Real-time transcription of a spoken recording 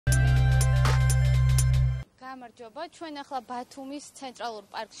გამარჯობა, ჩვენ ახლა ბათუმის ცენტრალურ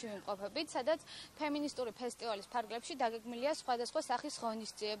პარკში ვიმყოფებით, სადაც ფემინისტური ფესტივალის ფარგლებში დაგეგმილია სხვადასხვა სახის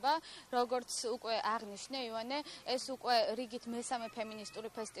ღონისძიება, როგორც უკვე აღნიშნე ივანე, ეს უკვე რიგით მესამე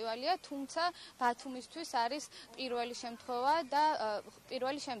ფემინისტური ფესტივალია, თუმცა ბათუმისთვის არის პირველი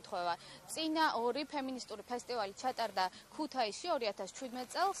შემთხვევა. წინა ორი ფემინისტური ფესტივალი ჩატარდა ქუთაისში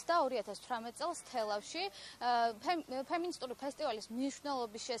 2017 წელს და 2018 წელს თელავში. ფემინისტური ფესტივალის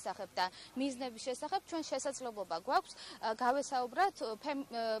მნიშვნელობის შესახებ და მიზნების შესახებ ჩვენ შესაძლებლობა გვაქვს გავესაუბროთ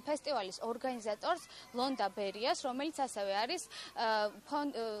ფესტივალის ორგანიზატორს ლონდა ბერიას, რომელიც ასევე არის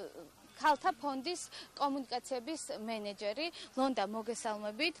ქალთა ფონდის კომუნიკაციების მენეჯერი. ლონდა,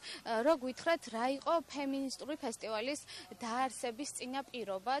 მოგესალმებით. რო გითხრათ, რა იყო ფემინისტური ფესტივალის დაარსების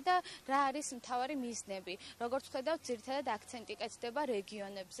წინაპირობა და რა არის მთავარი მიზნები? როგორც ხედავთ, ძირითადად აქცენტი კეთდება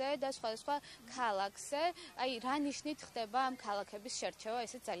რეგიონებზე და სხვადასხვა ქალაქზე. აი, რა ნიშნით ხდება ამ ქალაქების შერჩევა,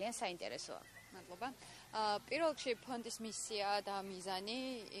 ესეც ძალიან საინტერესოა. მადლობა. პირველ რიგში ფონდის მისია და მიზანი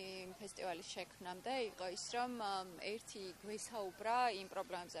ფესტივალის შექმნამდე იყო ის, რომ ერთი გვესაუბრა იმ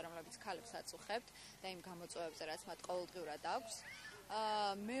პრობლემებზე, რომლებიც ქალებს აწუხებთ და იმ გამოწვევებზე, რაც მათ ყოველდღიურად აქვს.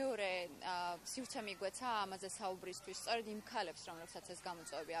 მეორე სივრცე მიგვეცა ამაზე საუბრისთვის, სწორედ იმ ქალებს, რომლებსაც ეს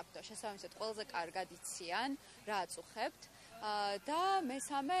გამოწვევები აქვთ და შესაბამისად ყველაზე კარგად იციან, რა აწუხებთ. და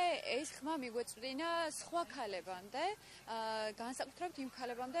მესამე ეს ხმა მიგვეწვდინა სხვა ქალებამდე, განსაკუთრებით იმ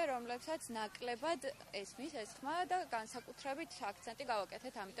ქალებამდე, რომლებსაც ნაკლებად ესმის ეს ხმა და განსაკუთრებით აქცენტი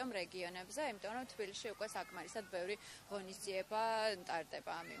გავაკეთეთ ამიტომ რეგიონებზე, იმიტომ რომ თბილისში უკვე საკმარისად ბევრი ღონისძიება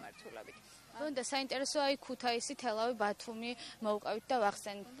ტარდება ამ მიმართულებით. და საინტერესოა აი ქუთაისი, თელავი, ბათუმი მოვყავით და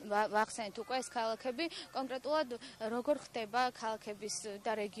ვახსენეთ უკვე ეს ქალაქები. კონკრეტულად როგორ ხდება ქალაქების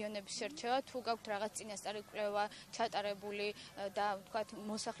და რეგიონების შერჩევა, თუ გაქვთ რაღაც წინასწარი კვლევა ჩატარებული და ვთქვათ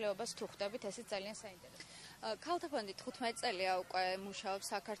მოსახლეობას თუ ხვდებით, ესეც ძალიან საინტერესოა. ქალთა ფონდი 15 წელია უკვე მუშაობს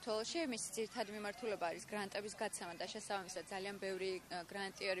საქართველოში, მისი ძირითადი მიმართულება არის გრანტების გაცემა და შესაბამისად ძალიან ბევრი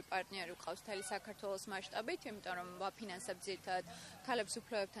გრანტიერი პარტნიორი ყავს მთელი საქართველოს მასშტაბით, იმიტომ რომ ვაფინანსებთ ძირითადად ქალების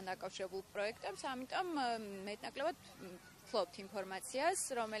უფლებებთან დაკავშირებულ პროექტებს, ამიტომ მეტნაკლებად ვფლობთ ინფორმაციას,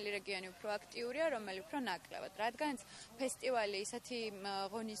 რომელი რეგიონი უფრო აქტიურია, რომელი უფრო ნაკლებად. რადგანაც ფესტივალი ისეთი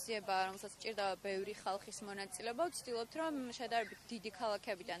ღონისძიება, რომელსაც სჭირდება ბევრი ხალხის მონაწილეობა, ვცდილობთ, რომ შედარებით დიდი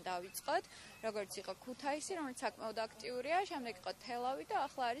ქალაქებიდან დავიწყოთ, როგორც იყო ქუთაისი, რომელიც საკმაოდ აქტიურია, შემდეგ იყო თელავი და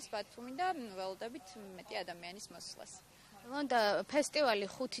ახლა არის ბათუმი და ველოდებით მეტი ადამიანის მოსვლას. ლონდა, ფესტივალი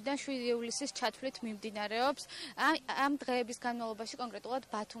 5-დან 7 ივლისის ჩათვლით მიმდინარეობს. ამ დღეების განმავლობაში კონკრეტულად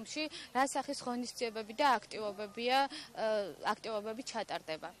ბათუმში რა სახის ღონისძიებები და აქტივობები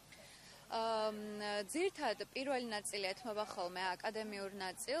ჩატარდება? ძირითადად პირველი ნაწილი ეთმობა ხოლმე აკადემიურ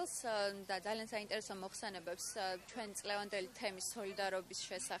ნაწილს და ძალიან საინტერესო მოხსენებებს ჩვენ წლევანდელი თემის სოლიდარობის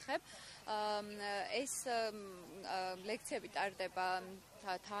შესახებ. ეს ლექციები ტარდება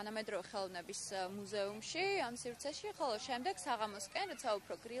თანამედროვე ხელოვნების მუზეუმში ამ სივრცეში, ხოლო შემდეგ საღამოსკენ, როცა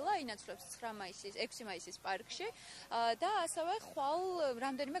უფრო გრილა, ინაცვლებს 6 მაისის პარკში და ასევე ხვალ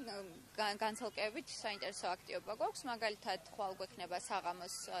რამდენიმე განცალკევებით საინტერესო აქტივობა გვაქვს, მაგალითად ხვალ გვექნება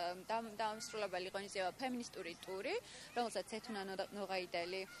საღამოს დამსრულებელი ღონისძიება ფემინისტური ტური, რომელსაც ეთუნა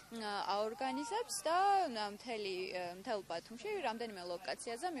ნოღაიდელი აორგანიზებს და მთელ ბათუმში რამდენიმე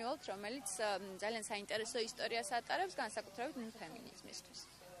ლოკაციაზე მივალთ, რომელიც ძალიან საინტერესო ისტორიას ატარებს, განსაკუთრებით ფემინიზმისთვის.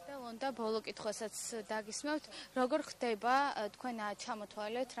 და ლონდა, ბოლო კითხვასაც დაგისმევთ, როგორ ხდება თქვენ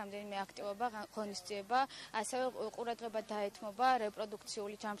ჩამოთვალეთ რამდენიმე აქტივობა, ღონისძიება, ასევე ყურადღება დაეთმობა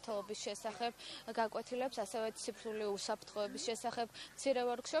რეპროდუქციული ჯანმრთელობის შესახებ, გაკვეთილებს, ასევე ციფრული უსაფრთხოების შესახებ, მცირე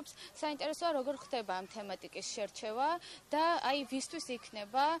ვორქშოპს. საინტერესოა, როგორ ხდება ამ თემატიკის შერჩევა და აი ვისთვის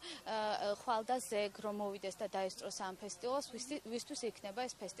იქნება ხვალ და ზეგ რომ მოვიდეს და დაესწროს ამ ფესტივალს, ვისთვის იქნება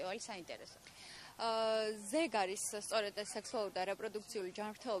ეს ფესტივალი საინტერესო? ზეგ არის სწორედ სექსუალური და რეპროდუქციული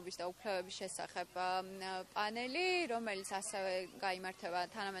ჯანმრთელობის და უფლებების შესახებ პანელი, რომელიც ასევე გაიმართება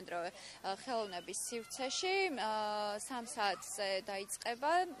თანამედროვე ხელოვნების სივრცეში. 3 საათზე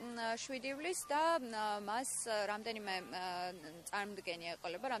დაიწყება 7 ივლისს და მას რამდენიმე წარმომდგენი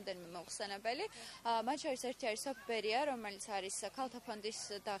ეყოლება, რამდენიმე მოხსენებელი. მათ შორის ერთი არის ბერია, რომელიც არის ქალთა ფონდის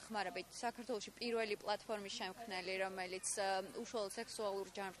დახმარებით საქართველოში პირველი პლატფორმის შემქმნელი, რომელიც უშუალოდ სექსუალურ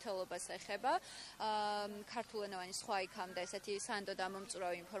ჯანმრთელობას ეხება. ქართულენოვანი სხვა იქამდე ესეთი სანდო და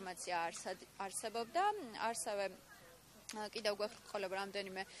მომწურავი ინფორმაცია არსებობდა. ასევე კიდევ გვეყოლება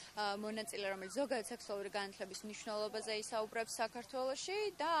რამდენიმე მონაწილე, რომელიც ზოგადად სექსუალური განათლების მნიშვნელობაზე ისაუბრებს საქართველოში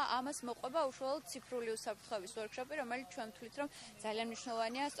და ამას მოყვება უშუალოდ ციფრული უსაფრთხოების ვორქშოპი, რომელიც ჩვენ ვთვლით, რომ ძალიან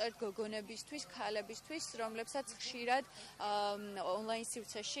მნიშვნელოვანია სწორედ გოგონებისთვის, ქალებისთვის, რომლებსაც ხშირად ონლაინ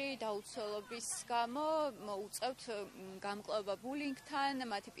სივრცეში დაუცველობის გამო უწევთ გამკლობა ბულინგთან,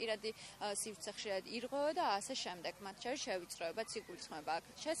 მათი პირადი სივრცე ხშირად ირღვევა და ასე შემდეგ. მათ შორის შევიწროება ციგულისხმება.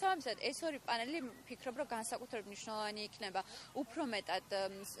 შესაბამისად, ეს ორი პანელი ვფიქრობ, რომ განსაკუთრებით მნიშვნელოვანი იქნება უფრო მეტად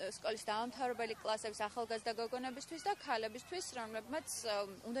სკოლის დაამთავრებელი კლასების ახალგაზრდა გოგონებისთვის და ქალებისთვის, რომლებმაც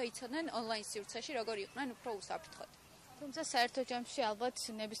უნდა იცოდნენ ონლაინ სივრცეში როგორ იყვნენ უფრო უსაფრთხოდ. თუმცა საერთო ჯამში ალბათ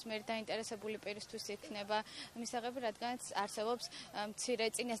ნებისმიერი დაინტერესებული პირისთვის იქნება მისაღები, რადგანაც არსებობს მცირე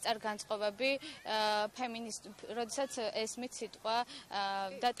წინასწარ-განწყობები როდესაც ესმით სიტყვა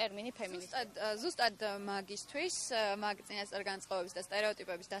და ტერმინი ფემინისტი. ზუსტად მაგისთვის, მაგ წინასწარ-განწყობების და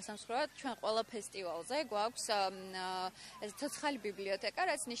სტერეოტიპების დასამსხვრევად ჩვენ ყველა ფესტივალზე გვაქვს ეს ცოცხალი ბიბლიოთეკა,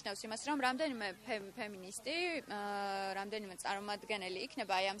 რაც ნიშნავს იმას, რომ რამდენიმე ფემინისტი, რამდენიმე წარმომადგენელი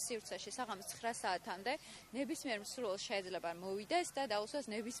იქნება აი ამ სივრცეში საღამოს 9 საათამდე ნებისმიერ მსურველს შეიძლება მოვიდეს და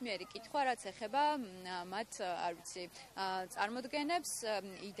დაუსვას ნებისმიერი კითხვა, რაც ეხება მათ, არ ვიცი, წარმოდგენებს,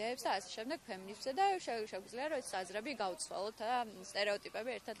 იდეებს და ასე შემდეგ ფემინიზმზე და შეგვიძლია რომ ეს აზრები გავცვალოთ და სტერეოტიპები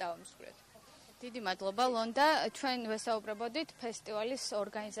ერთად დავამსხვრევთ. დიდი მადლობა ლონდა, ჩვენ ვესაუბრებოდით ფესტივალის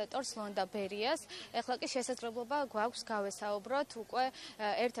ორგანიზატორს ლონდა ბერიას. ეხლა კი შესაძლებლობა გვაქვს გავესაუბროთ უკვე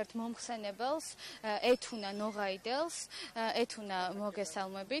ერთ-ერთ მომხსენებელს, ეთუნა ნოღაიდელს, ეთუნა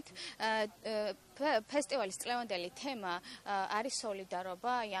მოგესალმებით. ფესტივალის წლევანდელი თემა არის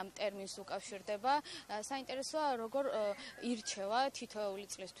სოლიდარობა, აი ამ ტერმინს უკავშირდება. საინტერესოა როგორ ირჩევა თითოეული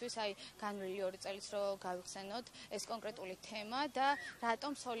წლისთვის, აი განვლილი 2 წელიც რო გავიხსენოთ ეს კონკრეტული თემა და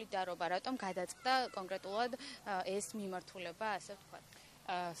რატომ სოლიდარობა, რატომ გადაწყდა კონკრეტულად ეს მიმართულება, ასე ვთქვათ.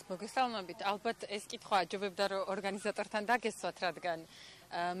 მოგესალმებით, ალბათ ეს კითხვა აჯობებდა რომ ორგანიზატორთან დაგესვათ, რადგან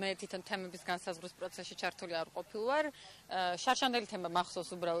მე თვითონ თემების განსაზღვრის პროცესში ჩართული არ ყოფილვარ. შარშანდელი თემა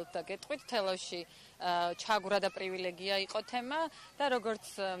მახსოვს უბრალოდ და გეტყვით, თელავში ჩაგვრა და პრივილეგია იყო თემა და როგორც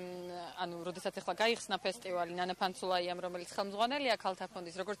ანუ როდესაც ახლა გაიხსნა ფესტივალი ნანა ფანცულაიამ, რომელიც ხელმძღვანელია ქალთა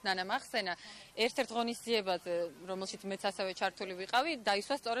ფონდის, როგორც ნანამ ახსენა, ერთ-ერთ ღონისძიებაზე, რომელშიც მეც ასევე ჩართული ვიყავი,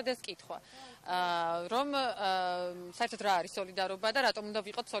 დაისვა სწორედ ეს კითხვა. რომ საერთოდ რა არის სოლიდარობა და რატომ უნდა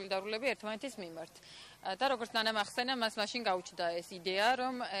ვიყოთ სოლიდარულები ერთმანეთის მიმართ. და როგორც ნანამ ახსენა, მას მაშინ გაუჩნდა ეს იდეა,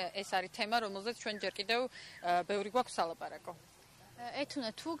 რომ ეს არის თემა, რომელზეც ჩვენ ჯერ კიდევ ბევრი გვაქვს სალაპარაკო. ეთუნა,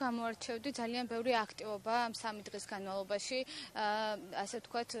 თუ გამოარჩევდი ძალიან ბევრი აქტივობა ამ 3 დღის განმავლობაში, ასე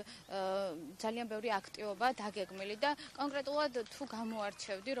ვთქვათ, ძალიან ბევრი აქტივობა დაგეგმილი და კონკრეტულად თუ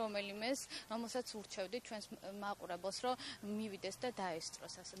გამოარჩევდი რომელიმეს, რომელსაც ურჩევდი ჩვენს მაყურებელს, რომ მივიდეს და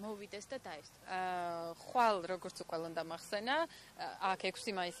დაესწროს, ასე მოვიდეს და დაესწროს. ხვალ როგორც უკვე ლონდა ახსენა, აქ 6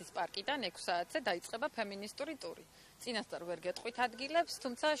 მაისის პარკიდან 6 საათზე დაიწყება ფემინისტური ტური. წინასწარ ვერ გეტყვით ადგილებს,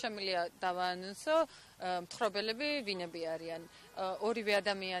 თუმცა შემიძლია დავაანონსო მთხრობელები ვინები არიან. ორივე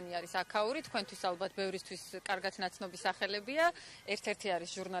ადამიანი არის აქაური, თქვენთვის ალბათ ბევრისთვის კარგად ნაცნობი სახელებია. ერთ-ერთი არის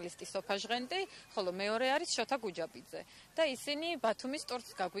ჟურნალისტი სოფა ჟღენტი, ხოლო მეორე არის შოთა გუჯაბიძე. და ისინი ბათუმის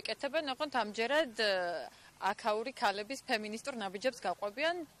ტურს გაგვიკეთებენ, ოღონდ ამჯერად აქაური ქალების ფემინისტურ ნაბიჯებს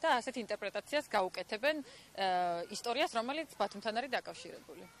გაყვებიან და ასეთ ინტერპრეტაციას გაუკეთებენ ისტორიას, რომელიც ბათუმთან არის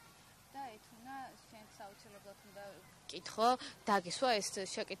დაკავშირებული. და ეთუნა, შენც აუცილებლად უნდა კითხო, დაგისვა ეს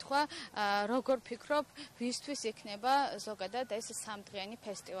შეკითხვა, როგორ ფიქრობ, ვისთვის იქნება ზოგადად ეს 3 დღიანი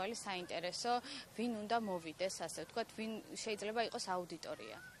ფესტივალი საინტერესო, ვინ უნდა მოვიდეს, ასე ვთქვათ, ვინ შეიძლება იყოს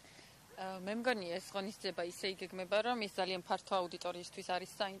აუდიტორია. მე მგონი ეს ღონისძიება ისე იგეგმება, რომ ის ძალიან ფართო აუდიტორიისთვის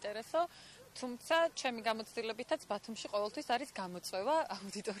არის საინტერესო, თუმცა ჩემი გამოცდილებითაც ბათუმში ყოველთვის არის გამოწვევა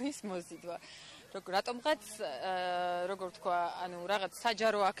აუდიტორიის მოზიდვა. რატომღაც როგორ ვთქვა, ანუ რაღაც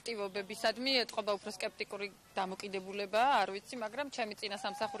საჯარო აქტივობებისადმი ეთყობა უფრო სკეპტიკური დამოკიდებულება, არ ვიცი, მაგრამ ჩემი წინა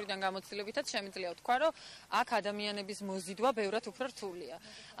სამსახურიდან გამოცდილებითაც შემიძლია ვთქვა, რომ აქ ადამიანების მოზიდვა ბევრად უფრო რთულია.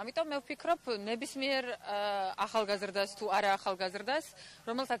 ამიტომ მე ვფიქრობ, ნებისმიერ ახალგაზრდას თუ არა ახალგაზრდას,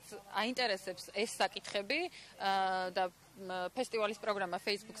 რომელსაც აინტერესებს ეს საკითხები და ფესტივალის პროგრამა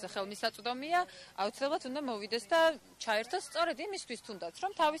Facebook-ზე ხელმისაწვდომია, აუცილებლად უნდა მოვიდეს და ჩაერთოს სწორედ იმისთვის თუნდაც,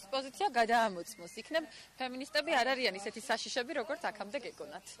 რომ თავის პოზიცია გადაამოწმოს. იქნებ ფემინისტები არ არიან ისეთი საშიშები, როგორც აქამდე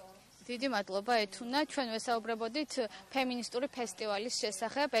გეგონათ. დიდი მადლობა ეთუნა, ჩვენ ვესაუბრებოდით ფემინისტური ფესტივალის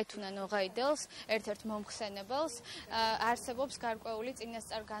შესახებ, ეთუნა ნოღაიდელს, ერთ-ერთ მომხსენებელს. არსებობს გარკვეული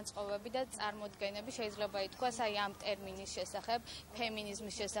წინასწარ-განწყობები და წარმოდგენები, შეიძლება ითქვას, აი ამ ტერმინის შესახებ,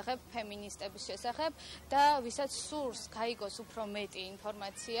 ფემინიზმის შესახებ, ფემინისტების შესახებ და ვისაც სურს გაიგოს უფრო მეტი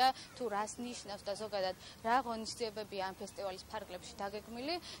ინფორმაცია, თუ რას ნიშნავს და ზოგადად რა ღონისძიებებია ამ ფესტივალის ფარგლებში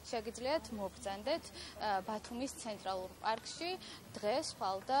დაგეგმილი, შეგიძლიათ მობრძანდეთ ბათუმის ცენტრალურ პარკში დღეს,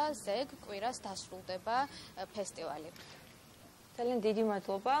 ხვალ და ზეგ კვირას დასრულდება ფესტივალი. ძალიან დიდი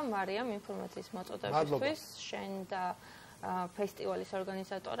მადლობა მარიამ ინფორმაციის მოწოდებისთვის შენ და ფესტივალის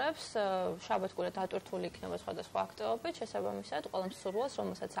ორგანიზატორებს შაბათ-კვირა დატვირთული იქნება სხვადასხვა აქტივობებით შესაბამისად ყველა მსურველს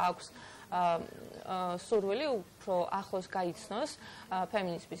რომელსაც აქვს სურვილი უფრო ახლოს გაიცნოს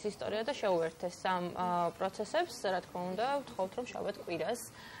ფემინიზმის ისტორია და შეუერთდეს ამ პროცესებს რა თქმა უნდა ვთხოვთ რომ შაბათ-კვირას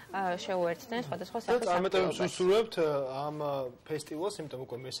შეუერთდნენ სხვადასხვა სახის წარმატებებს უსურვებთ ამ ფესტივალს, იმიტომ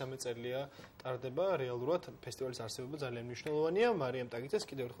უკვე მესამე წელია ტარდება, რეალურად ფესტივალის არსებობა ძალიან მნიშვნელოვანია. მარიამ ტაგიძეს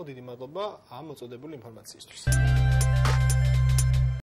კიდევ ერთხელ დიდი მადლობა ამ მოწოდებული ინფორმაციისთვის.